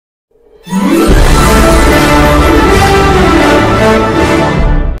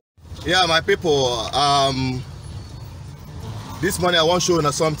Yeah, my people, this morning I want show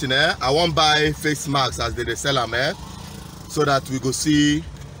you something. I want buy face masks as they sell them, so that we go see.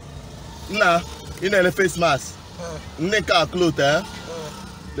 Nah, you know the face mask. Clothes,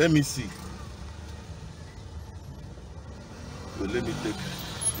 let me see. So let me take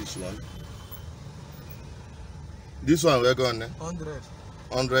this one. This one we're going.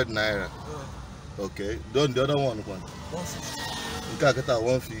 100 naira. Okay. Don't the other one. 150. You can get at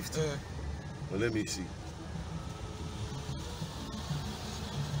 150. Well, let me see.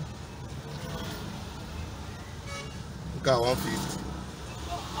 You got 150.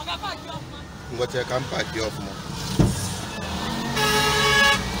 I'm going to check and pack you off, man.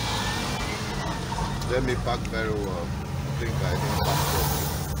 Let me pack very well. I think I didn't pack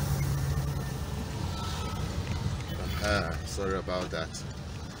properly. Sorry about that.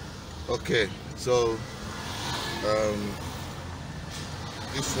 Okay, so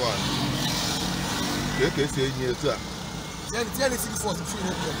this one. Okay, say here too.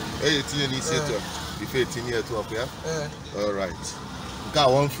 Yeah. All right.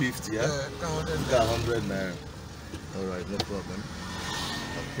 Got 150, yeah. Got 100 naira. All right, no problem.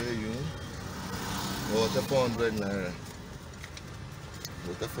 I'll pay you. What the 400 naira?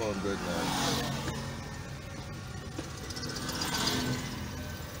 What the 400 naira?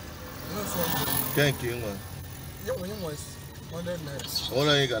 Thank you, man. All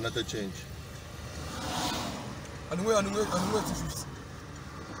I got another change. And where 250.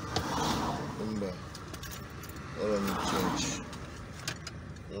 Remember, all I need change.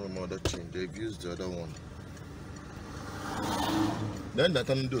 No more that change. They've used the other one. Then that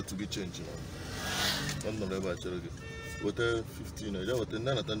time do to be changed, you know. I'm not ever actually. What 15? I don't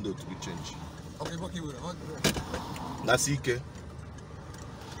know. That time do to be changed. Okay, what you will? That's okay.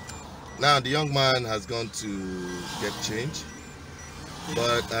 Now the young man has gone to get change,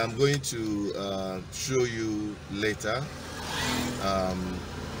 but I'm going to show you later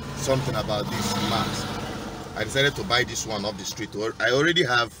something about this mask. I decided to buy this one off the street. I already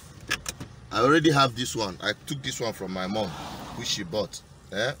have this one. I took this one from my mom, which she bought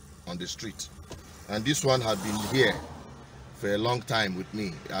on the street, and this one had been here for a long time with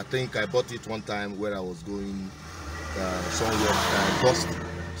me. I think I bought it one time where I was going somewhere Boston.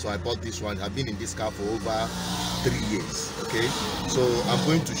 So I bought this one. I've been in this car for over 3 years. Okay, so I'm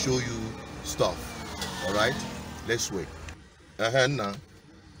going to show you stuff. All right, let's wait. Now,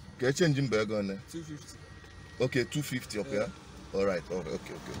 get changing burger on there. 250. Okay, 250 up here. All right. Oh,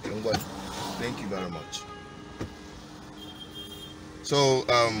 okay. Thank you very much. So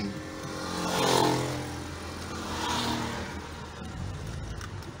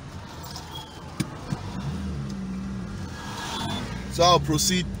So I'll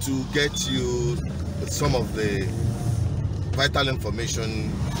proceed to get you some of the vital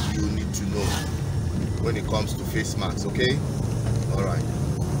information you need to know when it comes to face masks, okay? All right.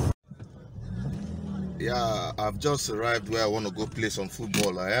 Yeah, I've just arrived where I want to go play some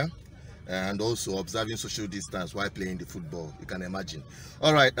football, and also observing social distance while playing the football. You can imagine.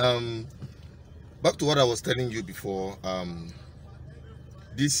 All right. Back to what I was telling you before.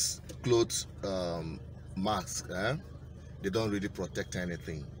 These clothes masks, they don't really protect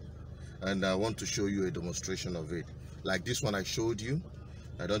anything, and I want to show you a demonstration of it. Like this one I showed you,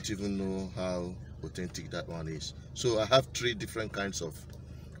 I don't even know how authentic that one is. So I have 3 different kinds of,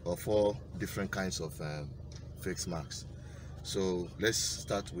 or 4 different kinds of face masks. So let's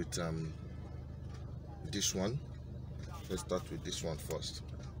start with this one. Let's start with this one first.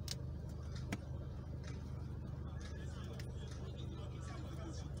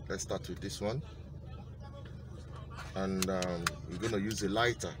 Let's start with this one. And we're going to use a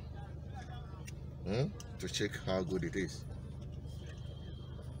lighter to check how good it is.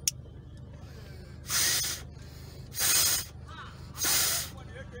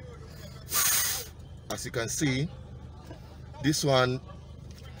 As you can see, this one,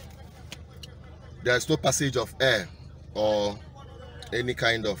 there's no passage of air or any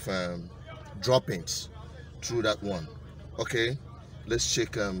kind of droppings through that one. Okay, let's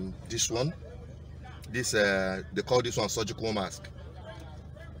check this one. This they call this one surgical mask.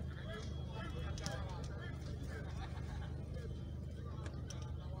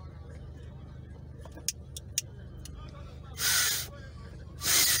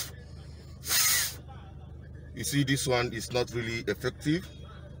 You see, this one is not really effective,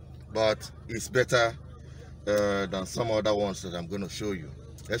 but it's better than some other ones that I'm going to show you.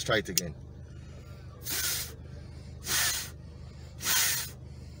 Let's try it again.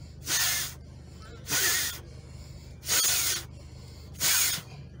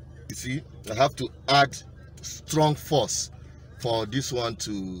 You see, I have to add strong force for this one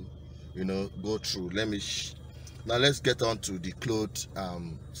to you know, go through. Now let's get on to the cloth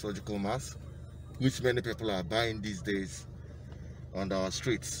surgical mask, which many people are buying these days on our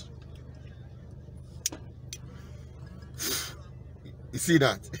streets. You see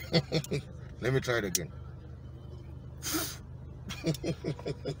that? Let me try it again.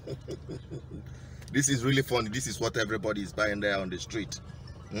 This is really funny. This is what everybody is buying there on the street.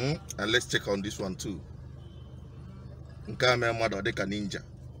 And let's check on this one too. Ninja.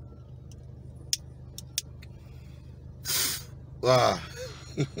 Wow.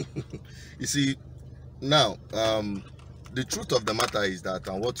 You see, now the truth of the matter is that,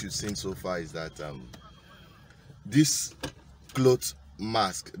 and what you've seen so far is that this cloth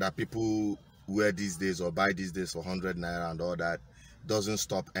mask that people wear these days or buy these days for 100 naira and all that doesn't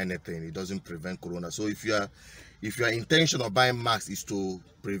stop anything. It doesn't prevent corona. So if your intention of buying masks is to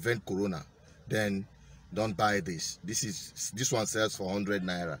prevent corona, then don't buy this. This one sells for 100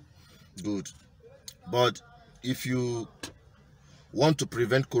 naira. Good. But if you want to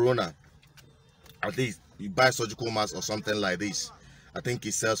prevent corona, at least you buy surgical mask or something like this. I think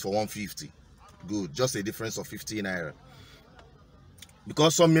it sells for 150. Good. Just a difference of 15 naira.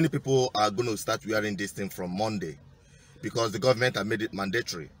 Because so many people are going to start wearing this thing from Monday, because the government have made it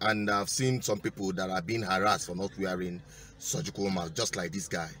mandatory, and I've seen some people that are being harassed for not wearing surgical masks, just like this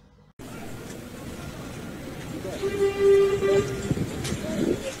guy.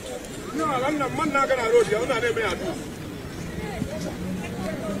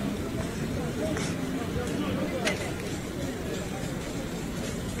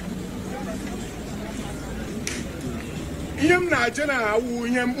 Yam na jena wu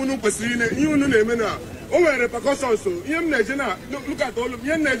yam unu kwesiri ne unu na-eme na o nwere repercussions so yam na jena look at all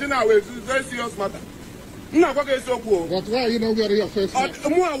yam na jena we very serious matter. Nna kwa ka esiokwu. But why you not wearing your face mask?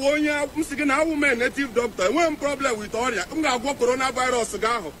 Mu awo onye msigi na awu me native doctor when problem with ọrịa m ga-agwọ coronavirus ga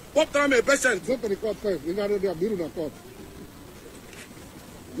ahụ kpọpụtara m a patient. Go to the court first. You got to be in the court.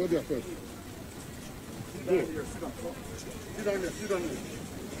 Go there first. Sit down there. Sit down there.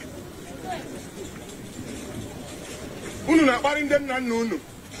 Unu na-akparị ndị nna nna unu.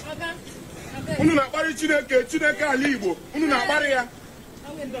 Unu na-akparị Chineke ala Igbo. Unu na-akparị ya.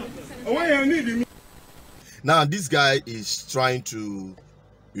 Onwe ya need me. Now this guy is trying to,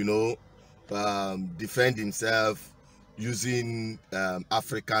 you know, defend himself using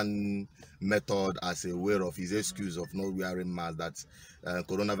African method as a way of his excuse of not wearing mask, that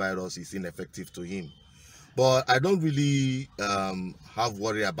coronavirus is ineffective to him. But I don't really have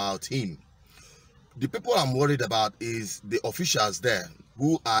worry about him. The people I'm worried about is the officials there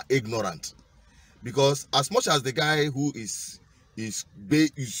who are ignorant, because as much as the guy who is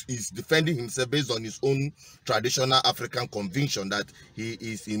defending himself based on his own traditional African conviction that he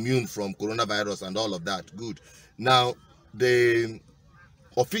is immune from coronavirus and all of that, good. Now the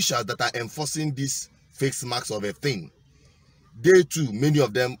officials that are enforcing this face masks of a thing, they too, many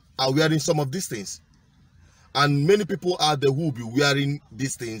of them are wearing some of these things, and many people out there who will be wearing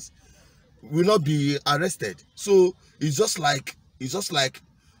these things will not be arrested. So it's just like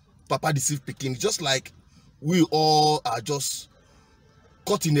Papa deceived Peking. It's just like we all are just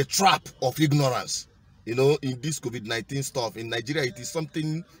caught in a trap of ignorance, you know, in this COVID-19 stuff. In Nigeria, it is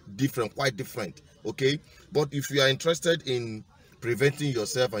something different, quite different, okay? But if you are interested in preventing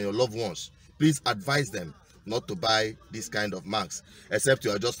yourself and your loved ones, please advise them not to buy this kind of masks, except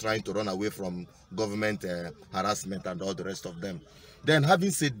you are just trying to run away from government harassment and all the rest of them. Then, having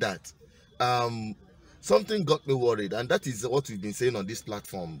said that, something got me worried, and that is what we've been saying on this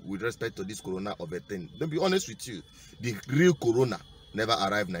platform with respect to this corona of a thing. To be honest with you, the real corona never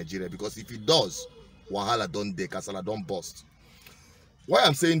arrived in Nigeria, because if it does, wahala don't dey, kasala don't bust. Why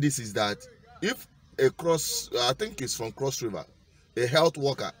I'm saying this is that if I think it's from Cross River, a health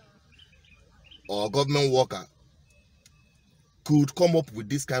worker or government worker could come up with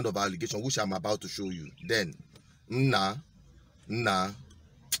this kind of allegation, which I'm about to show you, then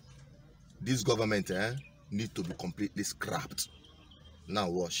this government need to be completely scrapped. Now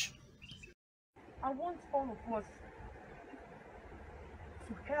watch. I want all of us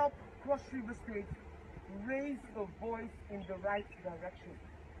to help Cross River State raise the voice in the right direction.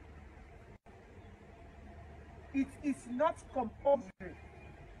 It is not compulsory,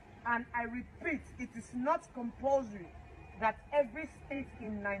 and I repeat, it is not compulsory that every state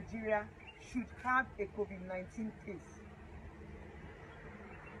in Nigeria should have a COVID-19 case.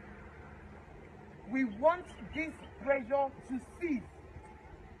 We want this pressure to cease.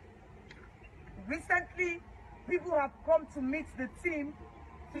 Recently, people have come to meet the team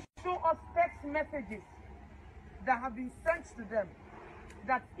to show us text messages that have been sent to them,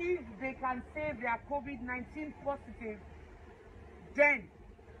 that if they can say they are COVID-19 positive, then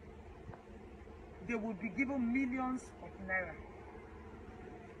they will be given millions of naira.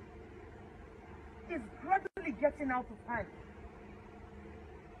 It's gradually getting out of hand.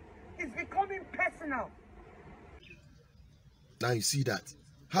 It's becoming personal. Now you see that.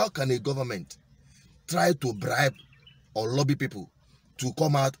 How can a government try to bribe or lobby people to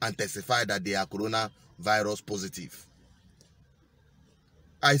come out and testify that they are coronavirus positive?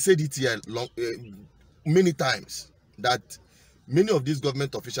 I said it here many times that many of these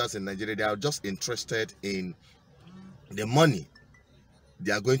government officials in Nigeria, they are just interested in the money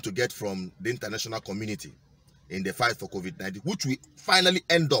they are going to get from the international community in the fight for COVID-19, which will finally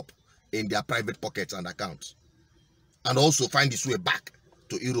end up in their private pockets and accounts, and also find its way back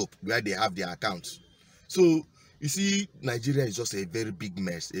to Europe where they have their accounts. So you see, Nigeria is just a very big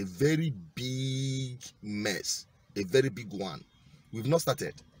mess, a very big mess, a very big one. We've not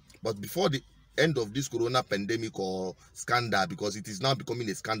started, but before the end of this corona pandemic or scandal, because it is now becoming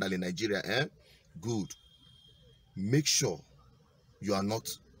a scandal in Nigeria, good, make sure you are not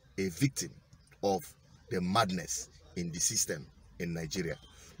a victim of the madness in the system in Nigeria.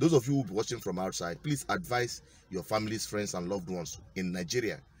 Those of you who will be watching from outside, please advise your families, friends, and loved ones in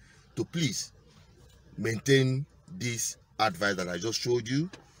Nigeria to please maintain this advice that I just showed you.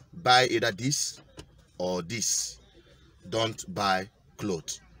 Buy either this or this. Don't buy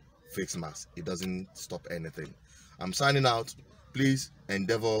clothes, face mask. It doesn't stop anything. I'm signing out. Please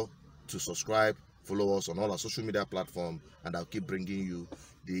endeavor to subscribe, follow us on all our social media platforms, and I'll keep bringing you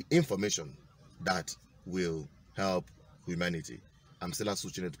the information that will help humanity. I'm still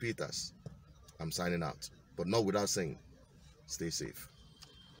Suchinet Peters. I'm signing out, but not without saying, stay safe.